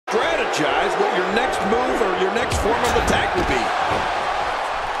strategize what your next move or your next form of attack will be.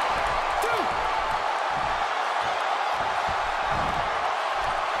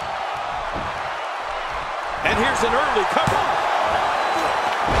 And here's an early cover.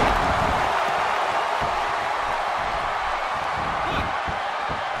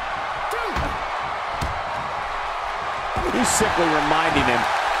 He's simply reminding him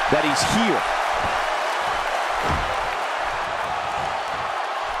that he's here.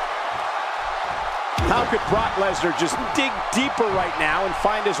 How could Brock Lesnar just dig deeper right now and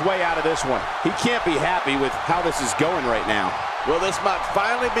find his way out of this one? He can't be happy with how this is going right now. Well, this might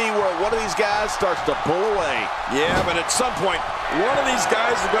finally be where one of these guys starts to pull away. Yeah, but at some point, one of these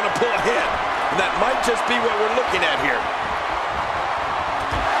guys is going to pull ahead. And that might just be what we're looking at here.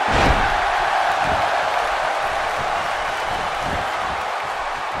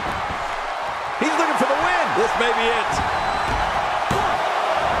 He's looking for the win. This may be it.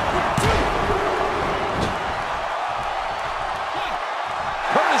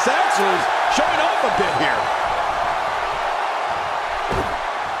 Curtis Axel is showing off a bit here.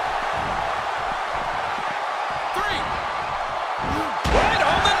 Right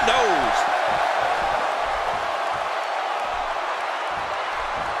on the nose.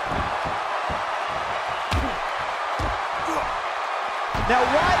 Now,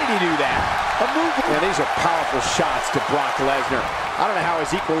 why did he do that? A move. Now, these are powerful shots to Brock Lesnar. I don't know how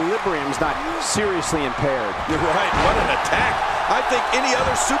his equilibrium's not seriously impaired. You're right. What an attack. I think any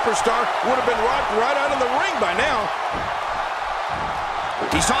other superstar would have been rocked right out of the ring by now.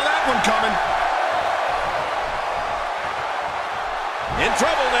 He saw that one coming. In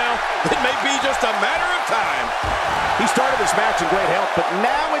trouble now. It may be just a matter of time. He started this match in great health, but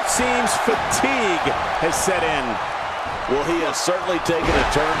now it seems fatigue has set in. Well, he has certainly taken a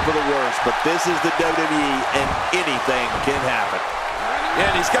turn for the worse, but this is the WWE, and anything can happen.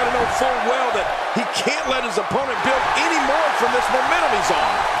 And he's got to know full well that he can't let his opponent build any more from this momentum he's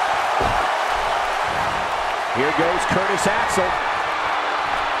on. Here goes Curtis Axel.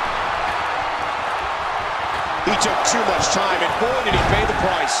 He took too much time, and boy, did he pay the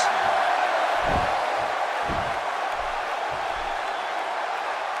price.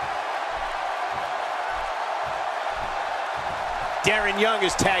 Darren Young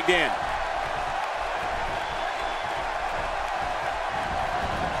is tagged in.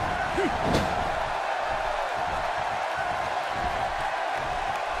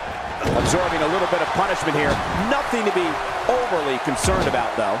 Absorbing a little bit of punishment here. Nothing to be overly concerned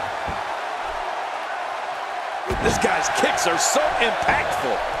about, though. This guy's kicks are so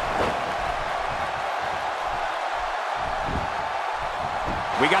impactful.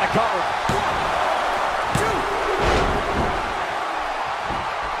 We got a cover.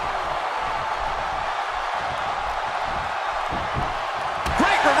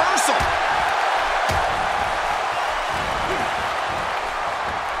 Great reversal.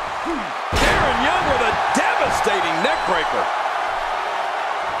 Darren Young with a devastating neck breaker.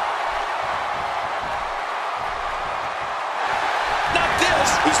 Not this.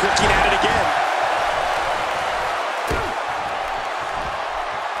 He's looking at it again.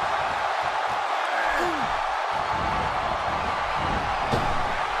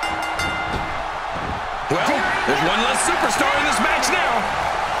 Well, there's one less superstar in this match now.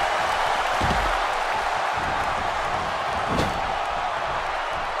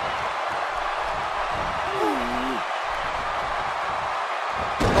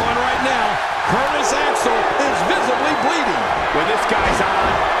 Going right now, Curtis Axel is visibly bleeding. When this guy's on,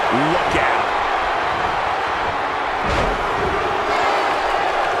 look out.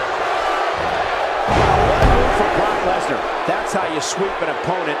 What a move for Brock Lesnar. That's how you sweep an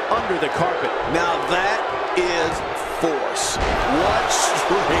opponent under the carpet. Now that is force. What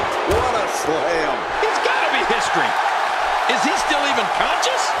strength. What a slam. He's got to be history. Is he still even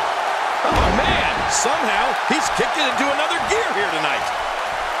conscious? Oh, man. Somehow, he's kicked it into another gear here tonight.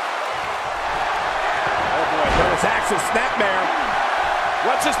 Oh, boy. Curtis Axel snapmare.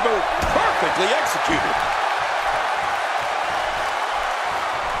 Watch this move. Perfectly executed.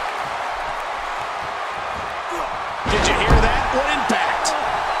 Did you hear that? What impact?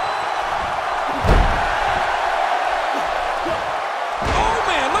 Oh,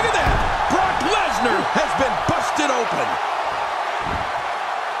 man, look at that. Brock Lesnar has been busted open.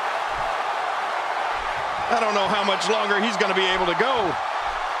 I don't know how much longer he's going to be able to go.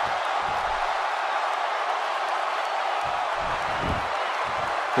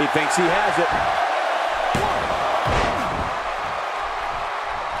 He thinks he has it.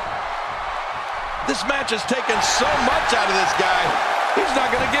 This match has taken so much out of this guy. He's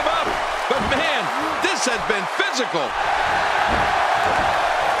not going to give up. But, man, this has been physical.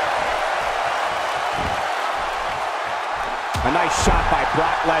 A nice shot by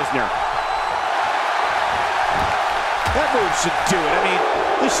Brock Lesnar. That move should do it. I mean,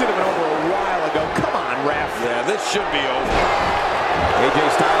 this should have been over a while ago. Come on, ref. Yeah, this should be over. AJ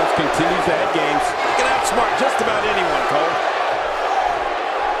Styles continues the head games. He can outsmart just about anyone, Cole.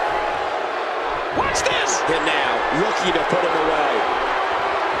 Watch this! And now, looking to put him away.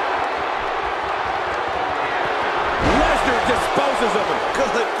 Lesnar disposes of him.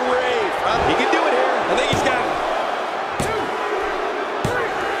 Good grief. He can do it here. I think he's got it.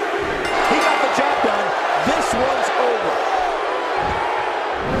 He got the job done. This one's over.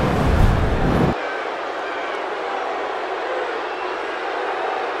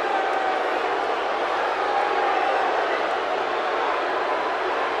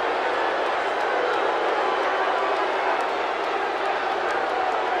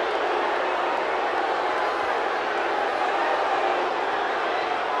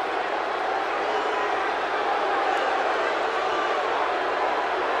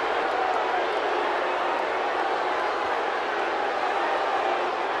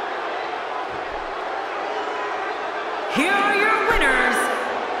 Here are your winners,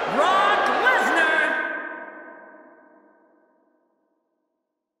 Brock Lesnar.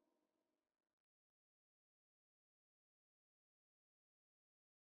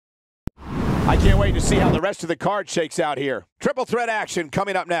 I can't wait to see how the rest of the card shakes out here. Triple threat action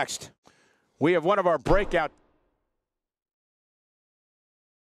coming up next. We have one of our breakout.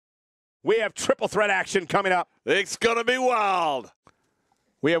 We have triple threat action coming up. It's going to be wild.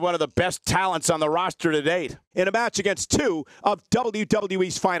 We have one of the best talents on the roster to date in a match against two of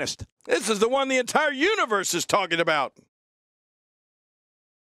WWE's finest. This is the one the entire universe is talking about.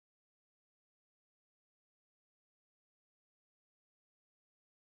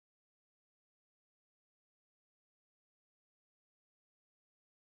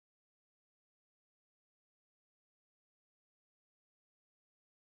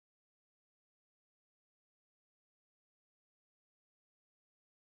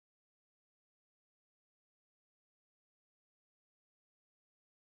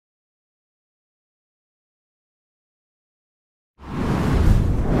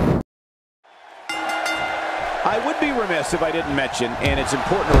 I would be remiss if I didn't mention, and it's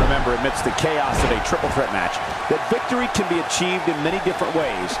important to remember amidst the chaos of a triple threat match, that victory can be achieved in many different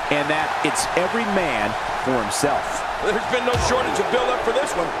ways, and that it's every man for himself. There's been no shortage of build-up for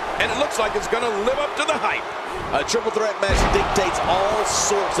this one, and it looks like it's going to live up to the hype. A triple threat match dictates all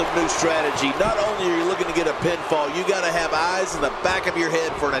sorts of new strategy. Not only are you looking to get a pinfall, you got to have eyes in the back of your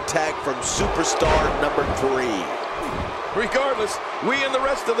head for an attack from superstar number 3. Regardless, we and the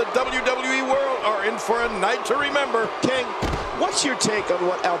rest of the WWE world are in for a night to remember. King, what's your take on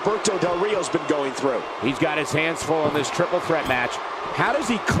what Alberto Del Rio's been going through? He's got his hands full in this triple threat match. How does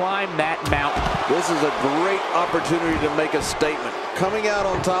he climb that mountain? This is a great opportunity to make a statement. Coming out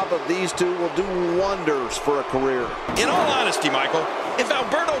on top of these two will do wonders for a career. In all honesty, Michael, if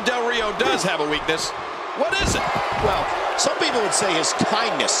Alberto Del Rio does have a weakness, what is it? Well, some people would say his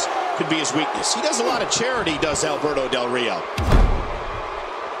kindness could be his weakness. He does a lot of charity, does Alberto Del Rio.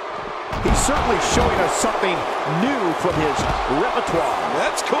 He's certainly showing us something new from his repertoire.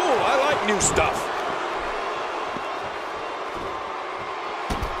 That's cool. I like new stuff.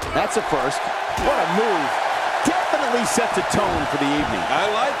 That's a first. What a move. Definitely sets a tone for the evening. I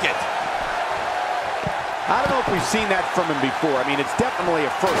like it. I don't know if we've seen that from him before. I mean, it's definitely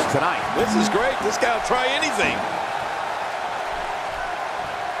a first tonight. This is great. This guy will try anything.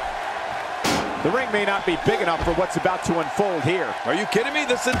 The ring may not be big enough for what's about to unfold here. Are you kidding me?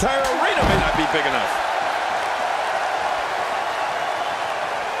 This entire arena may not be big enough.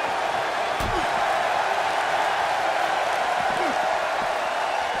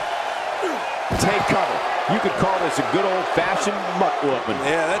 Take cover. You could call this a good old-fashioned butt whooping.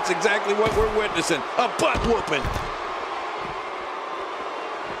 Yeah, that's exactly what we're witnessing. A butt whooping.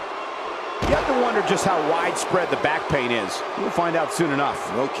 You have to wonder just how widespread the back pain is. We'll find out soon enough.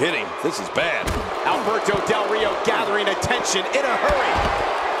 No kidding. This is bad. Alberto Del Rio gathering attention in a hurry.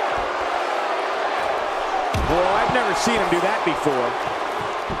 Well, I've never seen him do that before.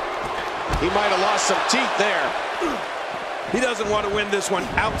 He might have lost some teeth there. He doesn't want to win this one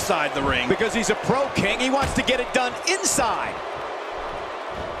outside the ring. Because he's a pro, King. He wants to get it done inside.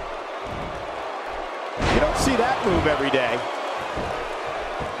 You don't see that move every day.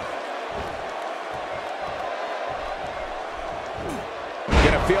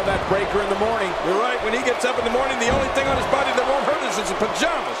 Gonna feel that breaker in the morning. You're right. When he gets up in the morning, the only thing on his body that won't hurt is his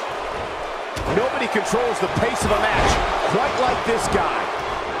pajamas. Nobody controls the pace of a match quite like this guy.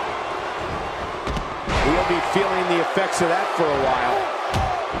 We'll be feeling the effects of that for a while.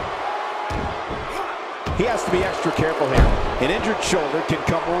 He has to be extra careful here. An injured shoulder can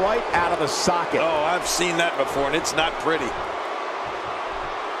come right out of the socket. Oh, I've seen that before, and it's not pretty.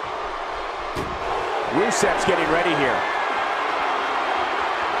 Rusev's getting ready here.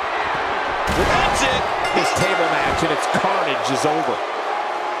 That's it. This table match and its carnage is over.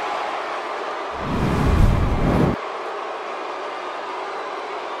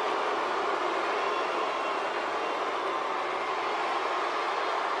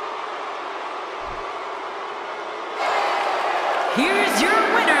 Here's your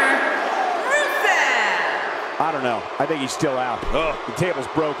winner, Rusev. I don't know. I think he's still out. The table's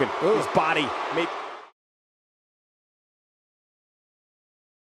broken. His body may...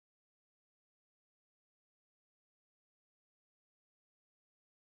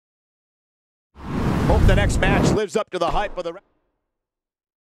 Hope the next match lives up to the hype of the...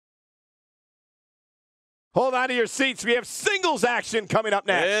 Hold on to your seats. We have singles action coming up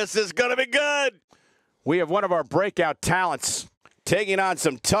next. This is going to be good. We have one of our breakout talents taking on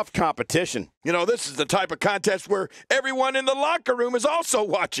some tough competition. You know, this is the type of contest where everyone in the locker room is also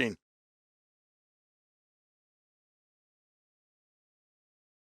watching.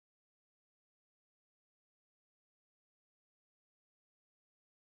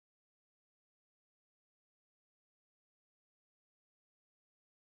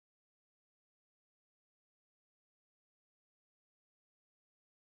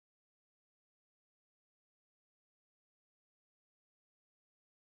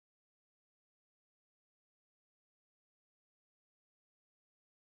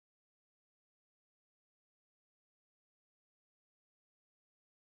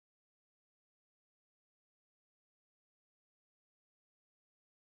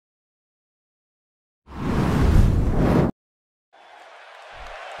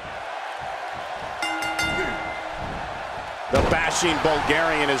 The bashing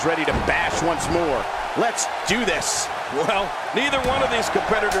Bulgarian is ready to bash once more. Let's do this. Well, neither one of these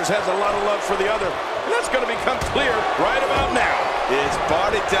competitors has a lot of love for the other, and that's going to become clear right about now. It's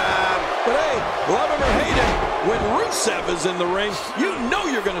party time. But hey, love him or hate him, when Rusev is in the ring, you know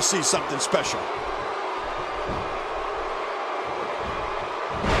you're going to see something special.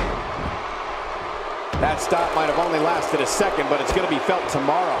 That stop might have only lasted a second, but it's going to be felt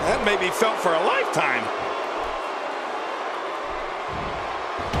tomorrow. That may be felt for a lifetime.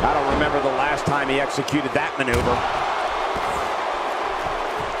 I don't remember the last time he executed that maneuver.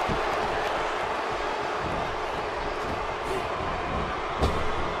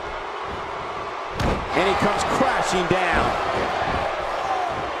 And he comes crashing down.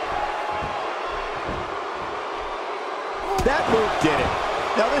 That move did it.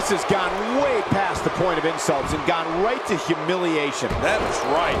 Now this has gone way past the point of insults and gone right to humiliation. That is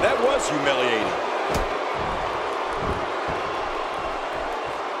right. That was humiliating.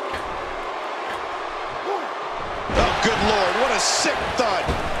 Good Lord, what a sick thud.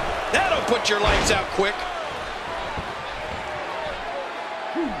 That'll put your lights out quick.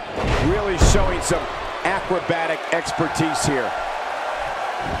 Really showing some acrobatic expertise here.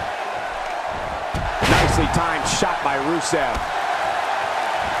 Nicely timed shot by Rusev.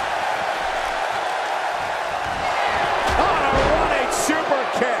 On a running super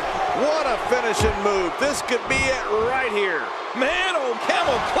kick. What a finishing move. This could be it right here. Man, old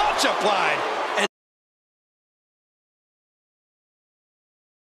camel clutch applied.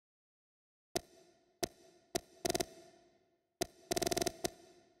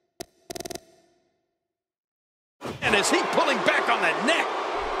 And is he pulling back on that neck?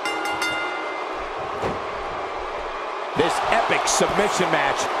 This epic submission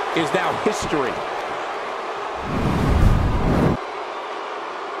match is now history.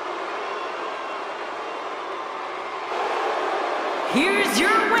 Here's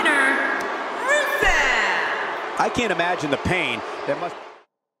your winner, Rusev. I can't imagine the pain that must...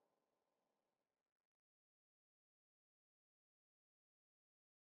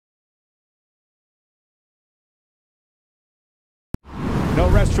 No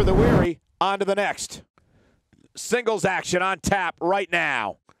rest for the weary. On to the next. Singles action on tap right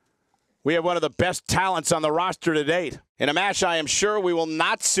now. We have one of the best talents on the roster to date, in a match I am sure we will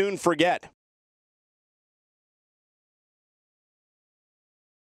not soon forget.